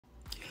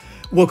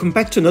Welcome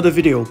back to another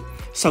video.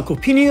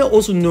 Sarcopenia,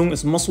 also known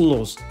as muscle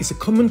loss, is a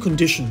common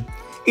condition.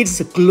 It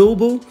is a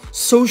global,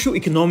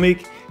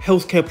 socio-economic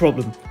healthcare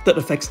problem that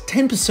affects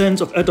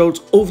 10% of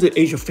adults over the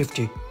age of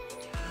 50.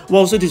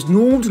 Whilst it is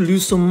normal to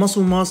lose some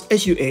muscle mass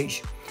as you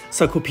age,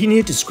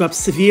 sarcopenia describes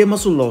severe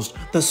muscle loss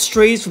that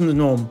strays from the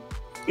norm.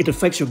 It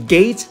affects your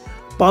gait,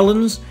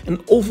 balance,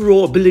 and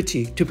overall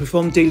ability to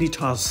perform daily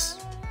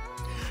tasks.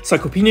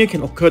 Sarcopenia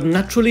can occur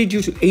naturally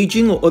due to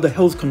aging or other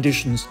health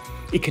conditions.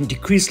 It can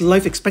decrease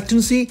life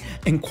expectancy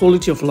and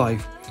quality of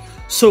life.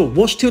 So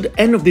watch till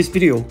the end of this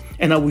video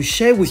and I will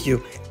share with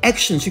you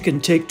actions you can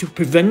take to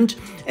prevent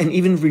and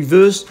even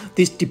reverse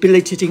this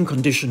debilitating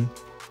condition.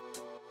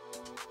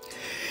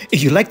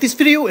 If you like this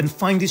video and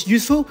find this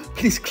useful,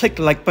 please click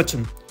the like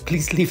button.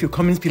 Please leave your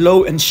comments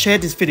below and share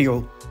this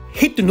video.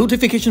 Hit the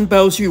notification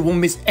bell so you won't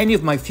miss any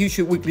of my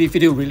future weekly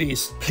video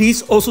release.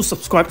 Please also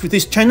subscribe to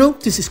this channel.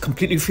 This is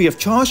completely free of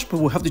charge, but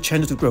will help the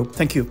channel to grow.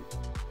 Thank you.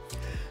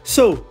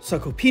 So,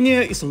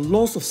 sarcopenia is a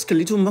loss of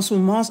skeletal muscle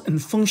mass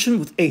and function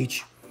with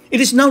age.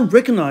 It is now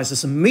recognized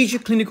as a major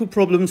clinical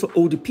problem for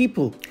older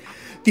people.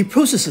 The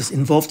processes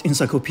involved in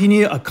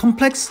sarcopenia are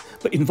complex,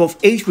 but involve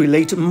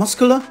age-related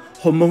muscular,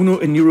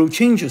 hormonal and neural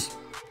changes.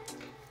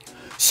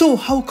 So,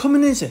 how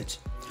common is it?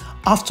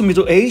 After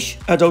middle age,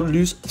 adults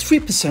lose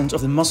 3%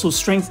 of the muscle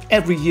strength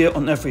every year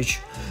on average.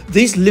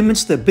 This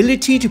limits the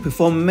ability to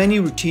perform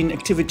many routine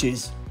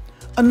activities.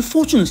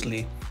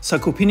 Unfortunately,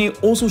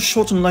 sarcopenia also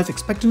shortens life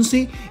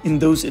expectancy in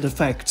those it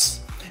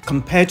affects,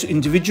 compared to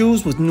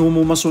individuals with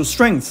normal muscle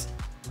strength.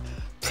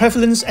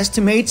 Prevalence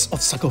estimates of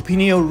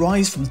sarcopenia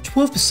rise from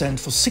 12%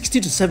 for 60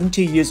 to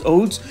 70 years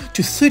old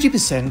to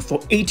 30%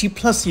 for 80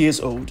 plus years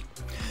old.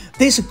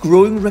 There is a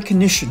growing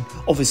recognition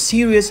of its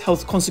serious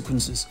health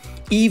consequences,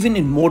 even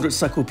in moderate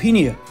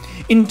sarcopenia,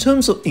 in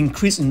terms of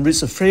increase in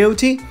risk of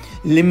frailty,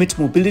 limited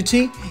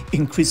mobility,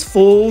 increased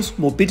falls,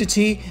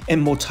 morbidity,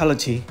 and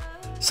mortality.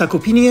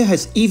 Sarcopenia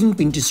has even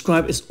been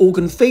described as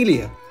organ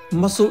failure,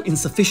 muscle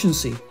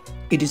insufficiency.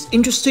 It is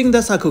interesting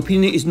that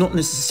sarcopenia is not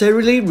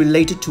necessarily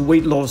related to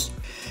weight loss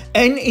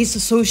and is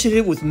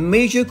associated with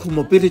major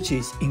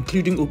comorbidities,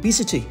 including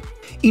obesity.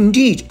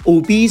 Indeed,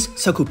 obese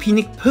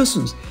sarcopenic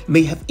persons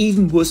may have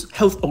even worse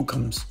health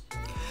outcomes.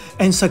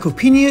 And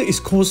sarcopenia is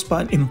caused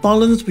by an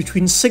imbalance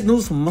between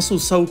signals for muscle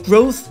cell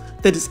growth,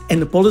 that is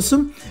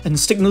anabolism, and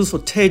signals for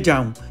tear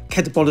down,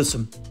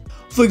 catabolism.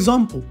 For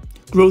example,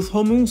 growth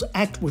hormones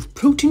act with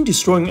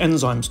protein-destroying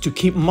enzymes to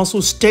keep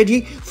muscle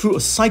steady through a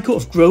cycle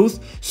of growth,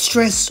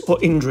 stress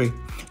or injury,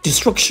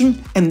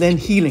 destruction and then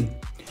healing.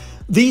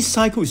 This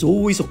cycle is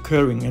always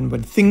occurring, and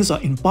when things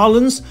are in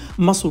balance,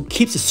 muscle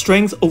keeps its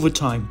strength over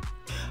time.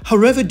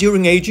 However,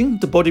 during aging,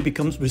 the body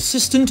becomes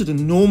resistant to the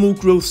normal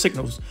growth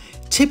signals,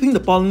 tipping the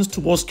balance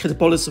towards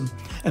catabolism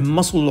and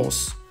muscle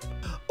loss.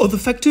 Other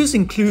factors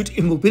include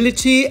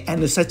immobility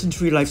and a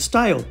sedentary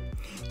lifestyle.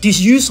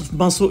 Disuse of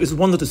muscle is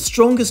one of the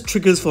strongest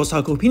triggers for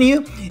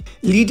sarcopenia,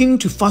 leading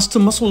to faster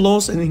muscle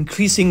loss and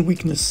increasing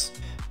weakness.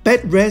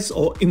 Bed rest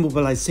or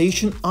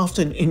immobilization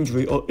after an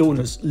injury or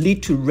illness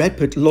lead to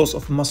rapid loss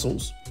of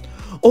muscles.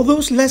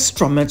 Although less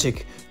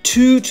dramatic,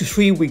 2 to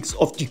 3 weeks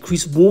of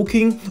decreased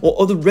walking or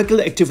other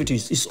regular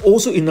activities is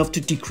also enough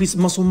to decrease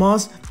muscle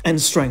mass and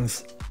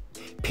strength.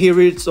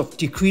 Periods of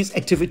decreased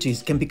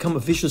activities can become a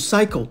vicious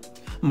cycle.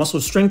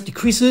 Muscle strength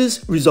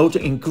decreases,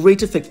 resulting in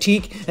greater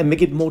fatigue and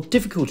make it more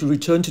difficult to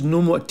return to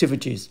normal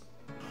activities.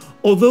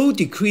 Although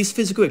decreased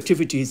physical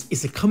activities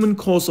is a common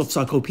cause of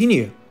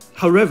sarcopenia,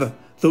 however,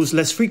 those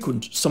less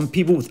frequent, some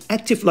people with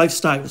active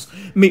lifestyles,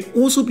 may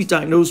also be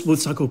diagnosed with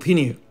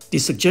sarcopenia.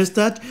 This suggests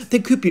that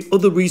there could be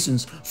other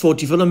reasons for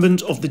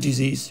development of the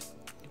disease,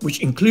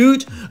 which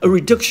include a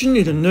reduction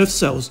in the nerve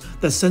cells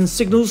that send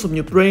signals from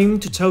your brain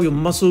to tell your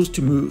muscles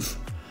to move,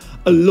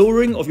 a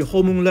lowering of your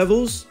hormone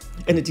levels,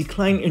 and a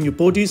decline in your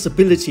body's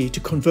ability to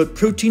convert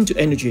protein to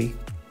energy.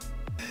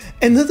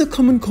 Another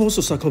common cause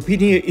of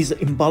sarcopenia is an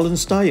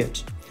imbalanced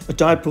diet. A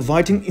diet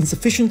providing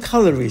insufficient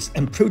calories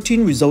and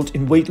protein result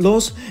in weight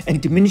loss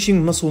and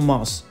diminishing muscle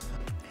mass.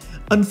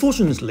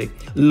 Unfortunately,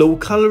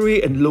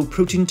 low-calorie and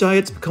low-protein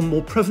diets become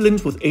more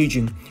prevalent with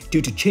aging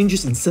due to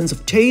changes in sense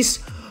of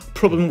taste,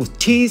 problem with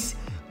teeth,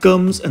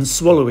 gums and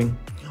swallowing,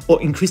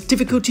 or increased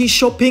difficulty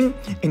shopping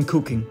and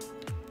cooking.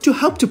 To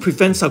help to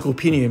prevent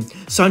sarcopenia,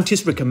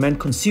 scientists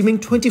recommend consuming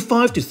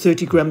 25 to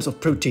 30 grams of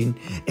protein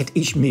at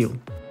each meal.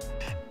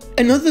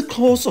 Another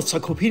cause of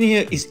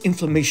sarcopenia is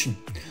inflammation.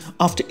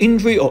 After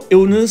injury or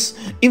illness,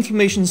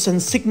 inflammation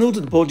sends signals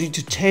to the body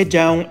to tear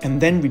down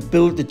and then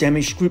rebuild the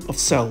damaged group of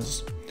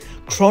cells.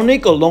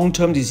 Chronic or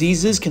long-term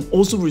diseases can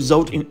also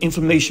result in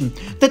inflammation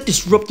that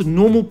disrupt the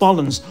normal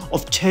balance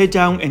of tear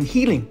down and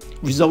healing,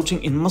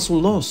 resulting in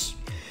muscle loss.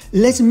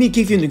 Let me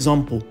give you an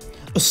example.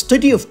 A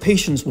study of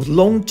patients with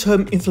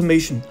long-term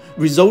inflammation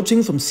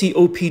resulting from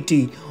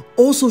COPD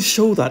also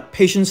showed that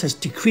patients has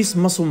decreased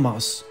muscle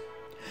mass.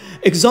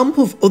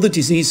 Examples of other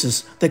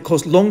diseases that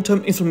cause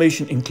long-term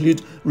inflammation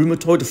include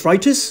rheumatoid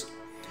arthritis,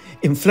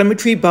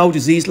 inflammatory bowel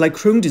disease like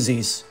Crohn's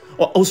disease,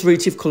 or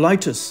ulcerative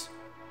colitis.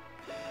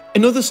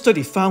 Another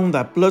study found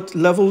that blood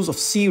levels of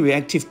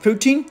C-reactive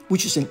protein,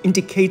 which is an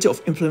indicator of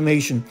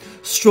inflammation,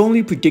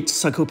 strongly predicts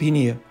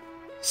sarcopenia.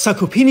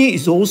 Sarcopenia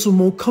is also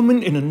more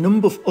common in a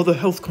number of other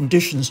health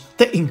conditions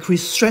that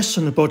increase stress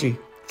on the body.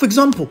 For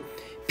example,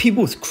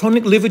 people with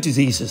chronic liver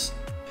diseases.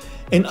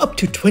 And up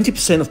to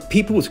 20% of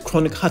people with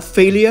chronic heart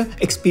failure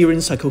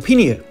experience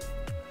sarcopenia.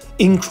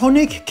 In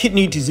chronic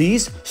kidney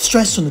disease,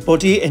 stress on the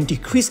body and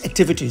decreased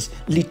activities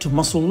lead to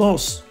muscle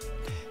loss.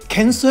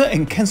 Cancer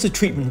and cancer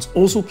treatments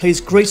also place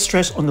great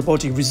stress on the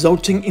body,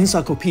 resulting in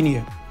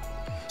sarcopenia.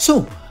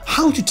 So,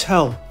 how to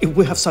tell if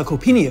we have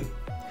sarcopenia?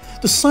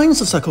 The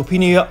signs of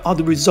sarcopenia are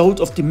the result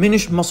of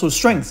diminished muscle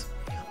strength.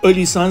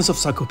 Early signs of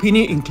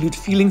sarcopenia include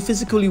feeling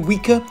physically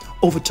weaker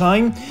over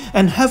time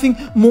and having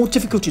more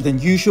difficulty than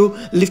usual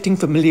lifting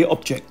familiar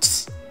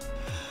objects.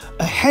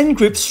 A hand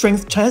grip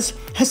strength test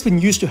has been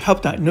used to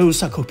help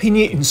diagnose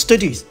sarcopenia in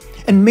studies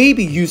and may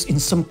be used in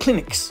some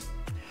clinics.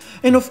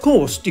 And of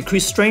course,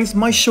 decreased strength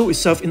might show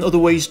itself in other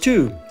ways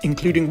too,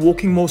 including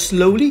walking more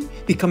slowly,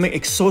 becoming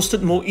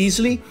exhausted more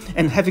easily,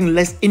 and having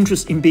less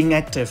interest in being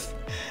active.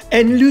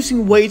 And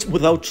losing weight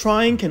without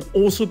trying can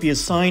also be a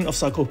sign of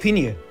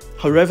sarcopenia.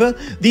 However,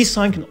 these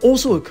signs can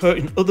also occur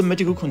in other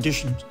medical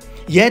conditions.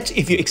 Yet,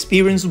 if you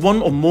experience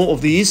one or more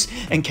of these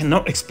and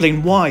cannot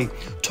explain why,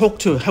 talk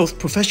to a health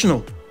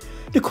professional.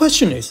 The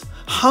question is,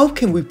 how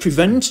can we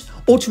prevent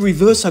or to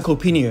reverse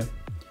sarcopenia?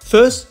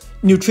 First,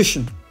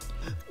 nutrition.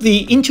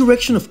 The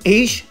interaction of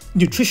age,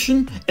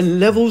 nutrition,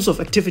 and levels of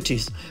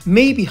activities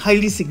may be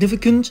highly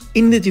significant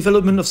in the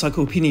development of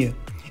sarcopenia.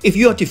 If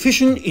you are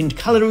deficient in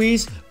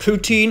calories,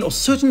 protein, or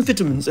certain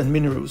vitamins and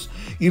minerals,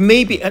 you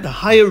may be at a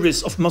higher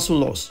risk of muscle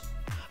loss.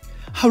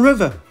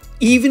 However,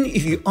 even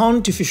if you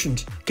aren't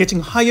deficient, getting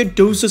higher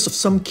doses of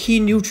some key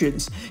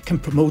nutrients can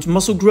promote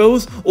muscle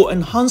growth or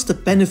enhance the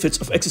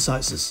benefits of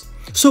exercises.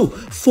 So,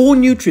 4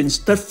 nutrients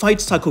that fight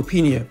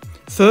sarcopenia.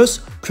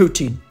 First,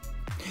 protein.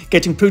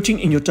 Getting protein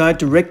in your diet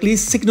directly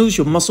signals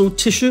your muscle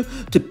tissue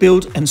to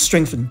build and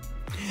strengthen.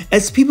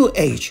 As people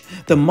age,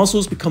 the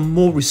muscles become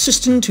more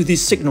resistant to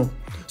this signal,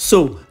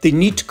 so they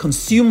need to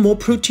consume more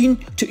protein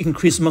to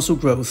increase muscle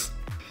growth.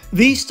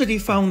 These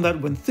studies found that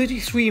when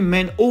 33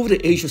 men over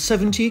the age of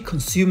 70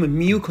 consume a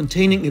meal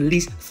containing at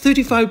least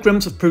 35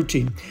 grams of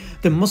protein,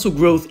 their muscle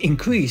growth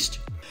increased.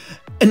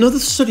 Another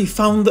study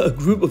found that a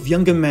group of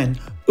younger men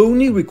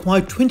only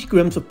required 20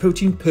 grams of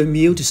protein per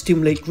meal to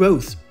stimulate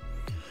growth.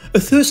 A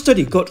third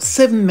study got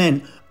 7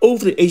 men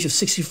over the age of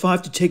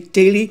 65 to take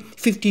daily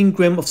 15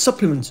 grams of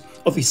supplements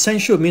of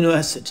essential amino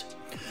acid,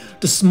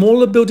 the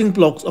smaller building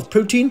blocks of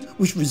protein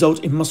which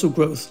result in muscle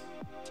growth.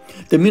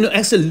 The amino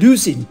acid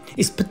leucine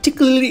is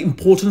particularly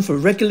important for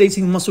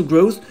regulating muscle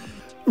growth.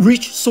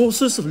 Rich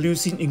sources of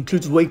leucine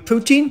include whey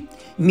protein,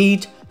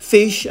 meat,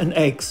 fish, and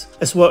eggs,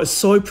 as well as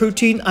soy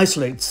protein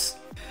isolates.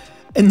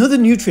 Another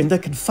nutrient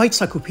that can fight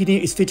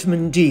sarcopenia is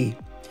vitamin D.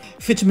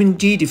 Vitamin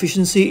D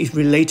deficiency is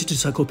related to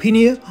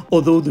sarcopenia,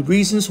 although the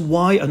reasons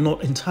why are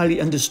not entirely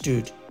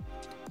understood.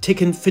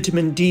 Taking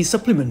vitamin D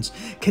supplements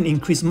can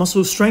increase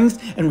muscle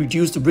strength and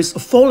reduce the risk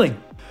of falling.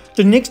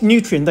 The next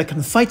nutrient that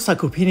can fight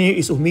sarcopenia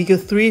is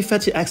omega-3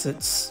 fatty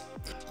acids.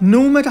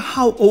 No matter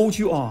how old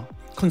you are,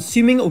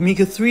 consuming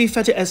omega-3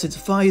 fatty acids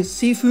via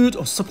seafood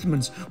or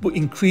supplements will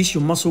increase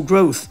your muscle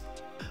growth.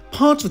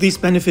 Part of these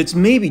benefits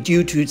may be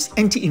due to its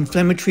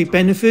anti-inflammatory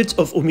benefits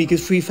of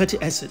omega-3 fatty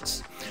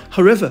acids.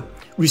 However,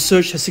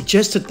 research has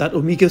suggested that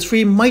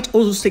omega-3 might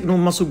also signal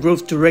muscle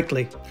growth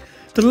directly.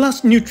 The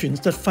last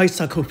nutrient that fights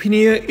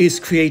sarcopenia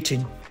is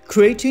creatine.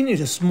 Creatine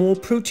is a small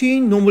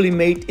protein normally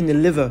made in the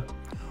liver.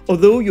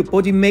 Although your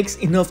body makes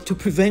enough to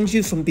prevent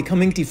you from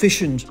becoming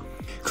deficient,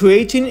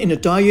 creatine in a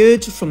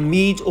diet from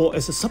meat or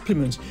as a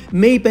supplement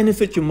may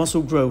benefit your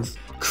muscle growth.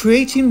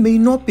 Creatine may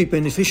not be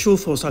beneficial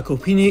for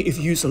sarcopenia if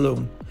used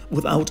alone,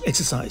 without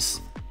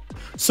exercise.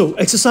 So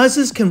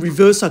exercises can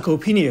reverse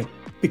sarcopenia,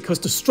 because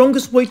the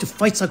strongest way to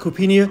fight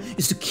sarcopenia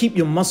is to keep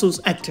your muscles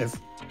active.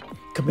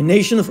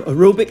 Combination of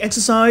aerobic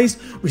exercise,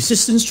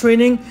 resistance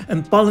training,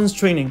 and balance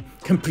training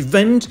can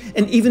prevent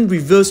and even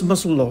reverse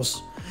muscle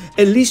loss.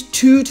 At least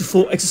 2 to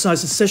 4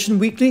 exercise sessions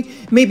weekly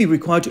may be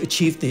required to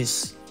achieve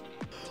this.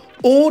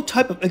 All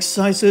types of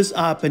exercises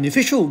are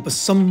beneficial, but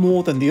some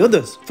more than the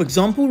others. For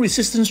example,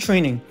 resistance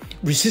training.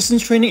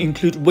 Resistance training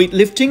includes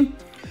weightlifting,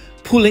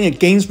 pulling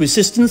against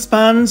resistance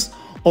bands,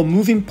 or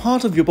moving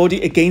part of your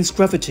body against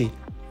gravity.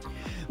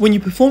 When you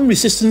perform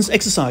resistance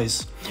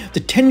exercise,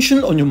 the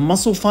tension on your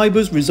muscle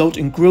fibers result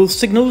in growth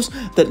signals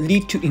that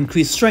lead to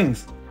increased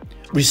strength.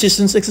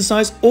 Resistance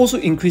exercise also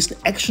increases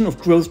the action of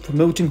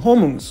growth-promoting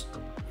hormones.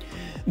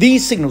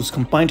 These signals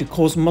combine to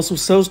cause muscle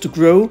cells to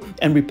grow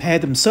and repair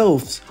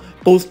themselves,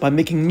 both by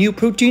making new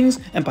proteins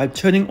and by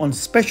turning on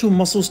special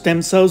muscle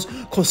stem cells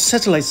called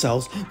satellite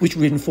cells, which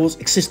reinforce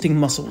existing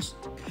muscles.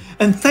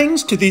 And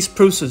thanks to this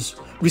process,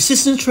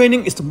 resistance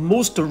training is the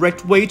most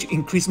direct way to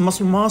increase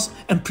muscle mass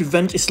and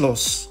prevent its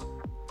loss.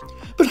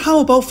 But how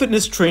about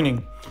fitness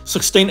training?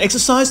 Sustained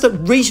exercise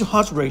that raises your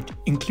heart rate,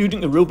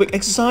 including aerobic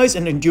exercise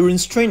and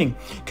endurance training,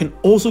 can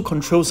also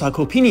control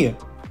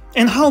sarcopenia.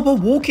 And how about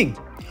walking?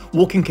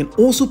 Walking can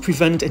also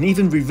prevent and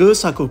even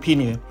reverse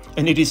sarcopenia,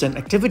 and it is an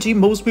activity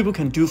most people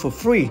can do for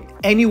free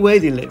anywhere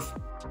they live.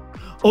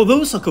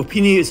 Although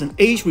sarcopenia is an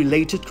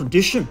age-related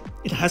condition,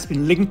 it has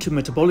been linked to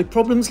metabolic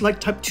problems like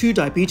type 2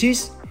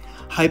 diabetes,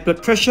 high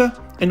blood pressure,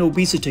 and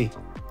obesity.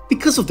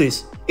 Because of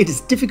this, it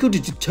is difficult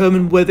to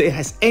determine whether it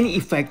has any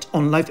effect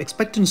on life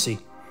expectancy.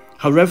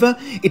 However,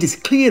 it is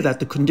clear that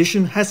the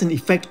condition has an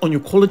effect on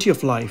your quality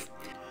of life,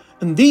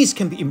 and these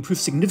can be improved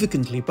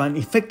significantly by an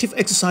effective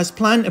exercise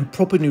plan and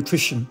proper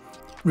nutrition.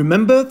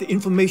 Remember, the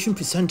information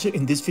presented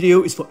in this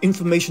video is for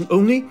information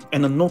only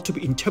and are not to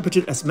be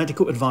interpreted as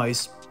medical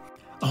advice.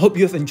 I hope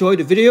you have enjoyed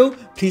the video.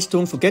 Please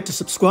don't forget to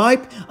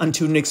subscribe.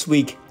 Until next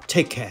week,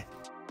 take care.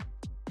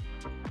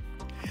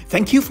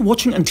 Thank you for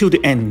watching until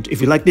the end.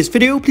 If you like this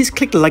video, please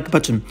click the like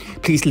button.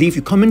 Please leave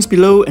your comments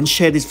below and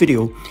share this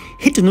video.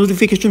 Hit the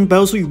notification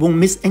bell so you won't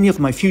miss any of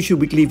my future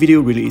weekly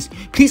video release.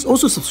 Please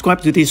also subscribe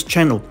to this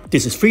channel.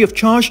 This is free of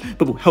charge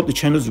but will help the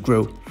channel to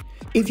grow.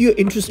 If you're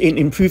interested in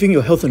improving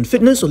your health and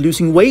fitness or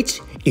losing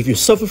weight, if you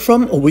suffer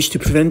from or wish to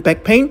prevent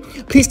back pain,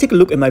 please take a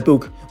look at my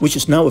book, which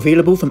is now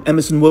available from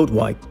Amazon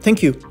worldwide.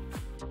 Thank you.